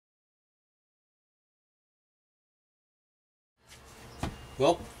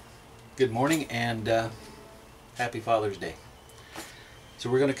Well, good morning and happy Father's Day.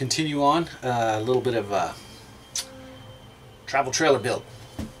 So we're going to continue on a little bit of travel trailer build.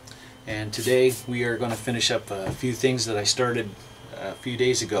 And today we are going to finish up a few things that I started a few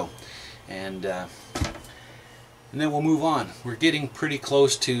days ago. And then we'll move on. We're getting pretty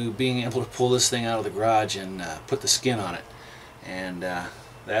close to being able to pull this thing out of the garage and put the skin on it. And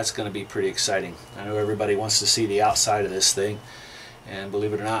that's going to be pretty exciting. I know everybody wants to see the outside of this thing. And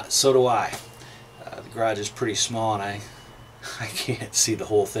believe it or not, so do I. The garage is pretty small and I can't see the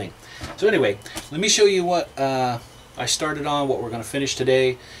whole thing. So anyway, let me show you what I started on, what we're going to finish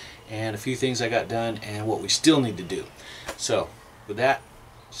today, and a few things I got done and what we still need to do. So with that,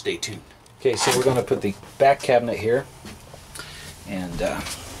 stay tuned. Okay, so we're going to put the back cabinet here, and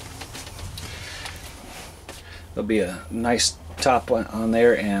there'll be a nice top on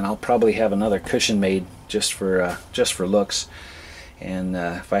there, and I'll probably have another cushion made just for looks. And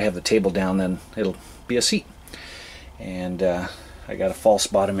if I have the table down, then it'll be a seat. And I got a false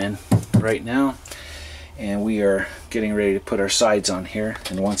bottom in right now, and we are getting ready to put our sides on here.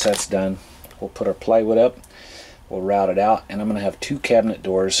 And once that's done, we'll put our plywood up, we'll route it out, and I'm going to have two cabinet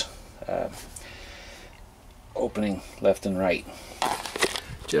doors opening left and right,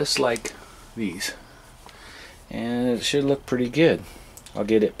 just like these. And it should look pretty good. I'll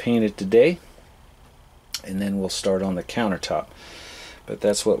get it painted today, and then we'll start on the countertop. But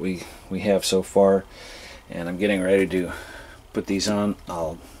that's what we have so far, and I'm getting ready to put these on.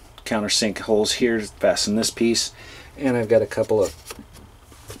 I'll countersink holes here to fasten this piece, and I've got a couple of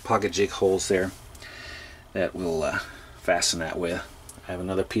pocket jig holes there that we'll fasten that with. I have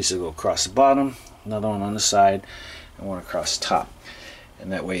another piece that will go across the bottom, another one on the side, and one across the top, and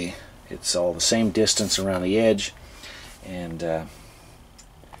that way it's all the same distance around the edge, and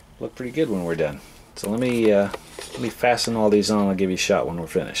look pretty good when we're done. So let me fasten all these on. I'll give you a shot when we're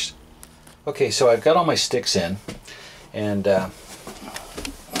finished. Okay, so I've got all my sticks in, and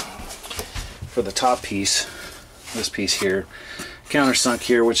for the top piece, this piece here, countersunk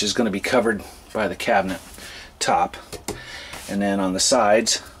here, which is going to be covered by the cabinet top, and then on the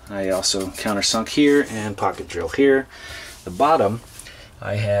sides I also countersunk here and pocket drill here. The bottom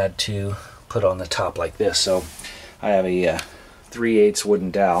I had to put on the top like this, so I have a 3/8 wooden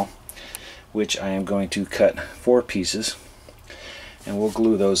dowel, which I am going to cut 4 pieces, and we'll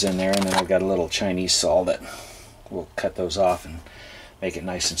glue those in there, and then I've got a little Chinese saw that will cut those off and make it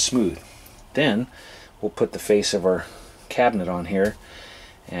nice and smooth. Then we'll put the face of our cabinet on here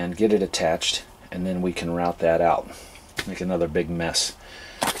and get it attached, and then we can route that out, make another big mess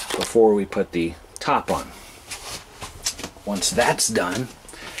before we put the top on. Once that's done,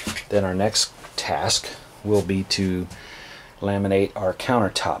 then our next task will be to laminate our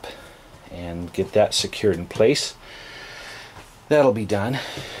countertop and get that secured in place. That'll be done.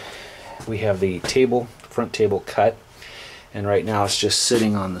 We have the table, front table cut, and right now it's just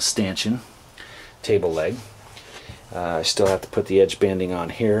sitting on the stanchion table leg. I still have to put the edge banding on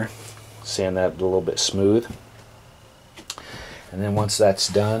here, sand that a little bit smooth, and then once that's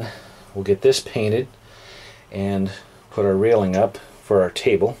done, we'll get this painted and put our railing up for our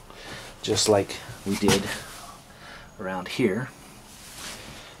table, just like we did around here.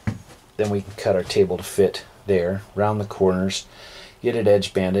 Then we can cut our table to fit there, round the corners, get it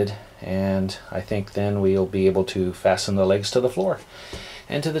edge banded, and I think then we'll be able to fasten the legs to the floor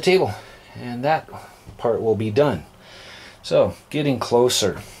and to the table, and that part will be done. So getting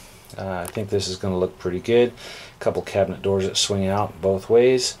closer. I think this is going to look pretty good. A couple cabinet doors that swing out both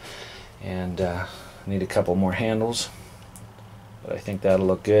ways, and need a couple more handles, but I think that'll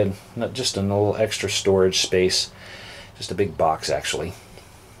look good. Not just a little extra storage space, just a big box actually.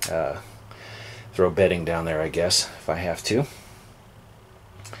 Throw bedding down there, I guess, if I have to.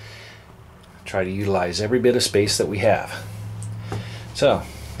 Try to utilize every bit of space that we have. So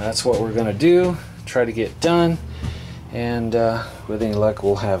that's what we're going to do, try to get done, and with any luck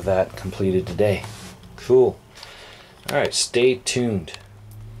we'll have that completed today. Cool. Alright, stay tuned.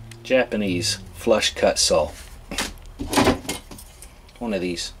 Japanese flush cut saw. One of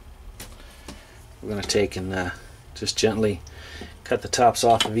these. We're going to take and just gently cut the tops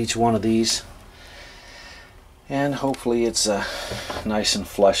off of each one of these, and hopefully it's nice and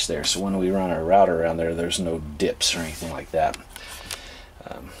flush there, so when we run our router around there, there's no dips or anything like that.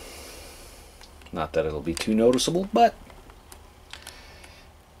 Not that it'll be too noticeable, but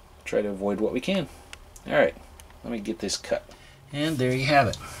try to avoid what we can. Alright, let me get this cut. And there you have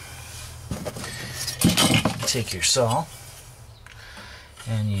it. Take your saw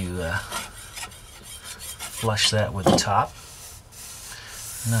and you flush that with the top,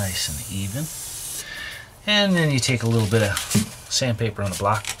 nice and even. And then you take a little bit of sandpaper on the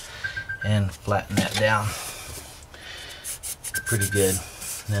block and flatten that down. Pretty good.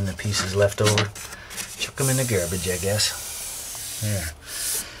 And then the pieces left over, chuck them in the garbage, I guess. There.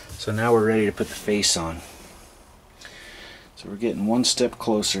 So now we're ready to put the face on. So we're getting one step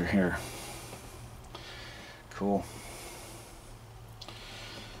closer here. Cool.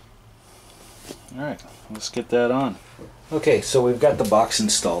 Alright, let's get that on. Okay, so we've got the box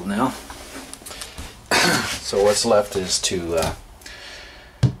installed now. So what's left is to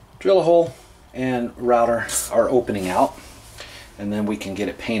drill a hole and router our opening out, and then we can get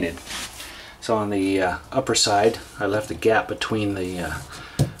it painted. So on the upper side, I left a gap between the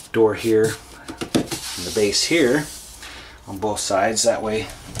door here and the base here on both sides. That way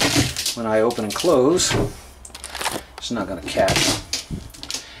when I open and close, it's not going to catch.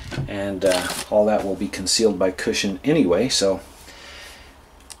 And all that will be concealed by cushion anyway, so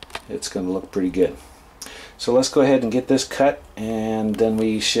it's going to look pretty good. So let's go ahead and get this cut, and then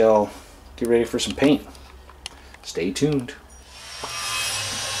we shall get ready for some paint. Stay tuned.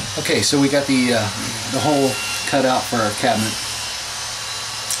 Okay, so we got the hole cut out for our cabinet.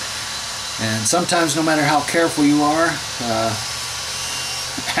 And sometimes, no matter how careful you are,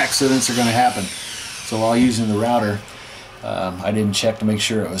 accidents are going to happen. So while using the router, I didn't check to make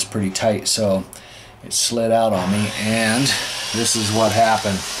sure it was pretty tight, so it slid out on me, and this is what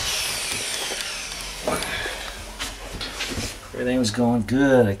happened. Everything was going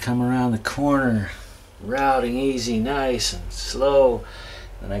good. I come around the corner, routing easy, nice and slow.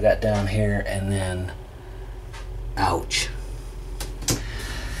 Then I got down here, and then, ouch.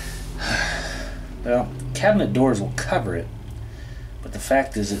 Well, cabinet doors will cover it, but the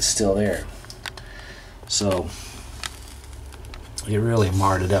fact is it's still there. So it really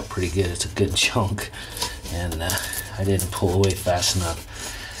marred it up pretty good. It's a good chunk, and I didn't pull away fast enough.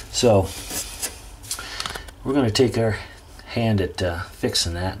 So we're going to take our hand at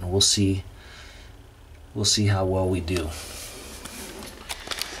fixing that, and we'll see how well we do.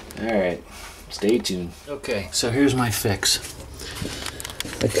 Alright, stay tuned. Okay, so here's my fix.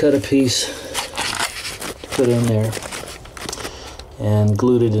 I cut a piece, put in there, and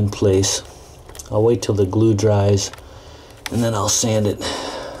glued it in place. I'll wait till the glue dries, and then I'll sand it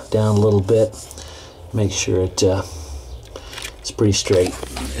down a little bit, make sure it's pretty straight.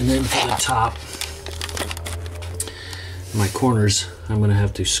 And then for the top, my corners I'm going to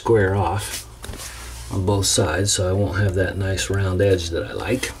have to square off on both sides, so I won't have that nice round edge that I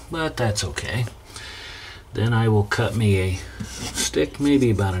like, but that's okay. Then I will cut me a stick, maybe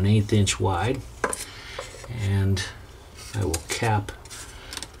about an 1/8 inch wide, and I will cap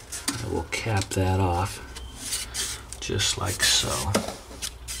that off just like so.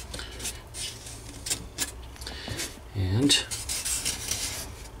 And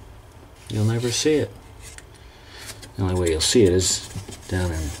you'll never see it. The only way you'll see it is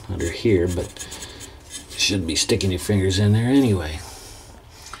down in under here, but you shouldn't be sticking your fingers in there anyway.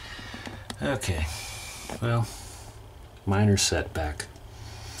 Okay, well, minor setback.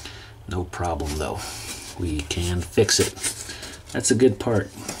 No problem though. We can fix it. That's a good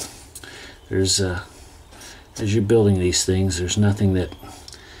part. There's as you're building these things, there's nothing that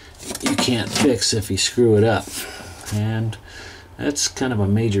you can't fix if you screw it up. And that's kind of a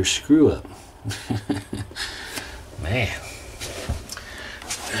major screw up. Man,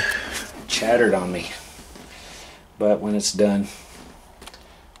 chattered on me, but when it's done,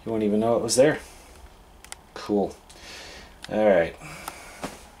 you won't even know it was there. Cool. All right,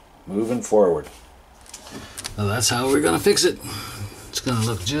 moving forward. Well, that's how we're gonna fix it. It's gonna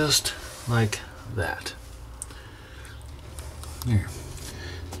look just like that. There.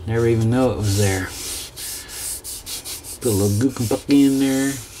 Never even know it was there. Put a little gook and pucky in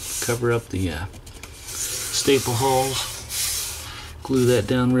there. Cover up the staple holes, glue that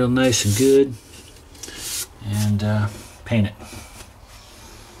down real nice and good, and paint it.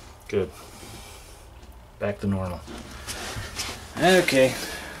 Good. Back to normal. Okay,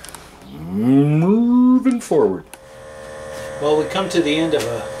 moving forward. Well, we come to the end of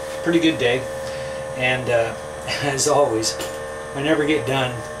a pretty good day, and as always, I never get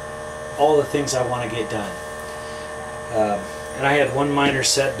done all the things I want to get done. And I had one minor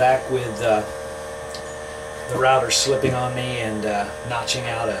setback with the router slipping on me and notching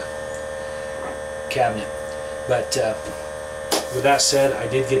out a cabinet. But with that said, I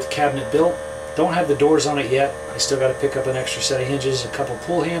did get the cabinet built. Don't have the doors on it yet. I still got to pick up an extra set of hinges, a couple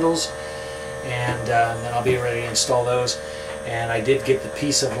pull handles, and then I'll be ready to install those. And I did get the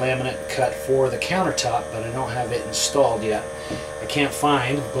piece of laminate cut for the countertop, but I don't have it installed yet. I can't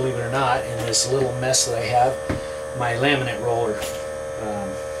find, believe it or not, in this little mess that I have, my laminate roller.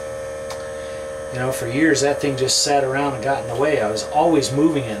 You know, for years that thing just sat around and got in the way. I was always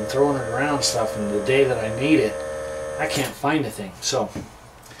moving it and throwing it around and stuff, and the day that I need it, I can't find the thing. So I'm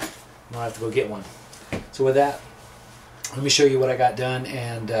gonna have to go get one. So with that, let me show you what I got done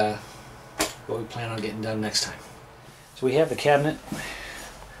and what we plan on getting done next time. So we have the cabinet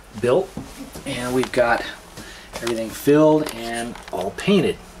built, and we've got everything filled and all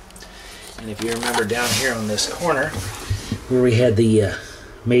painted. And if you remember down here on this corner where we had the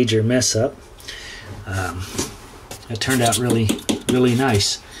major mess up, it turned out really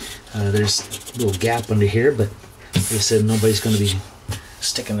nice. There's a little gap under here, but they said nobody's going to be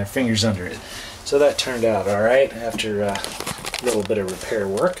sticking their fingers under it. So that turned out alright after a little bit of repair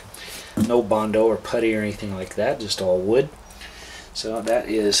work. No Bondo or putty or anything like that, just all wood. So that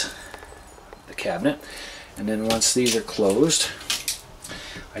is the cabinet. And then once these are closed,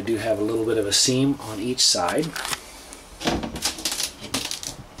 I do have a little bit of a seam on each side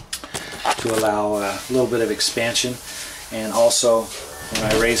to allow a little bit of expansion, and also when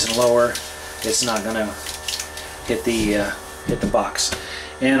I raise and lower, it's not going to hit the box.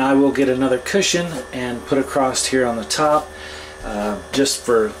 And I will get another cushion and put across here on the top, just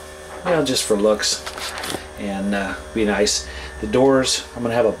for looks, and be nice. The doors, I'm going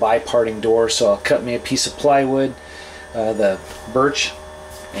to have a bi-parting door, so I'll cut me a piece of plywood, the birch,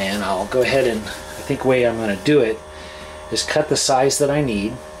 and I'll go ahead and, I think the way I'm going to do it is cut the size that I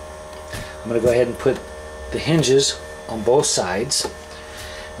need. I'm going to go ahead and put the hinges on both sides,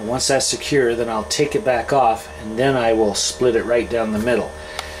 and once that's secure, then I'll take it back off, and then I will split it right down the middle.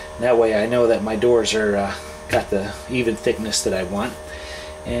 And that way I know that my doors are got the even thickness that I want,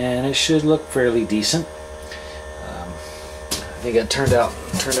 and it should look fairly decent. I think it turned out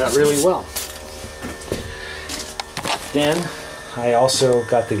really well. Then I also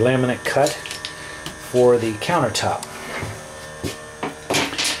got the laminate cut for the countertop.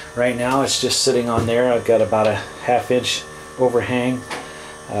 Right now it's just sitting on there. I've got about a ½ inch overhang.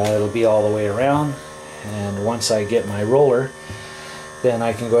 It'll be all the way around, and once I get my roller, then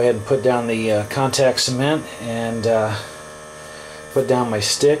I can go ahead and put down the contact cement and put down my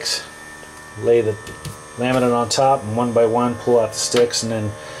sticks, lay the laminate on top, and one by one pull out the sticks, and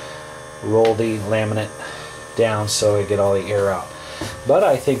then roll the laminate down so I get all the air out. But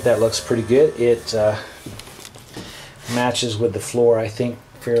I think that looks pretty good. It matches with the floor, I think,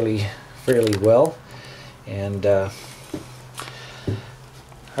 fairly well, and I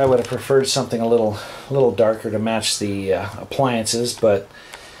would have preferred something a little darker to match the appliances, but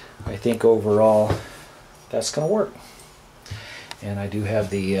I think overall that's going to work. And I do have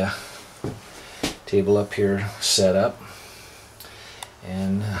the table up here set up,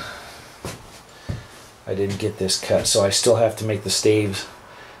 and I didn't get this cut, so I still have to make the staves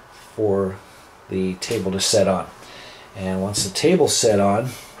for the table to set on. And once the table's set on,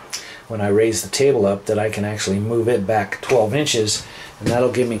 when I raise the table up, that I can actually move it back 12 inches, and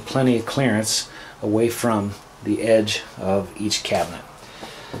that'll give me plenty of clearance away from the edge of each cabinet.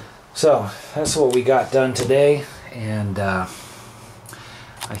 So that's what we got done today, and I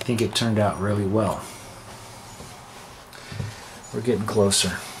think it turned out really well. We're getting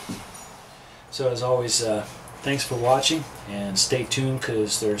closer. So as always, thanks for watching, and stay tuned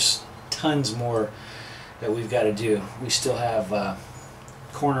because there's tons more that we've got to do. We still have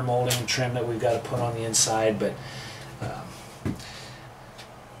corner molding and trim that we've got to put on the inside, but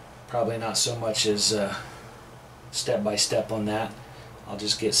probably not so much as step by step on that. I'll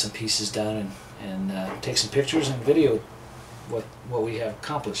just get some pieces done and take some pictures and video what we have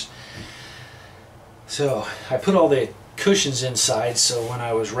accomplished. So I put all the cushions inside, so when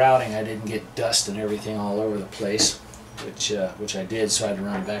I was routing I didn't get dust and everything all over the place, which I did, so I had to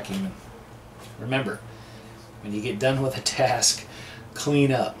run vacuum. And remember, when you get done with a task,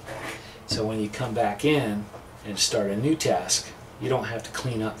 clean up, so when you come back in and start a new task, you don't have to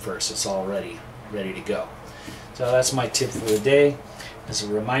clean up first. It's all ready to go. So that's my tip for the day as a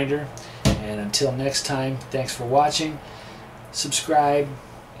reminder, and until next time, thanks for watching. Subscribe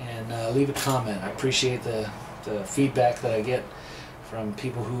and leave a comment. I appreciate the feedback that I get from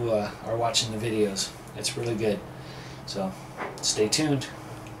people who are watching the videos. It's really good. So stay tuned.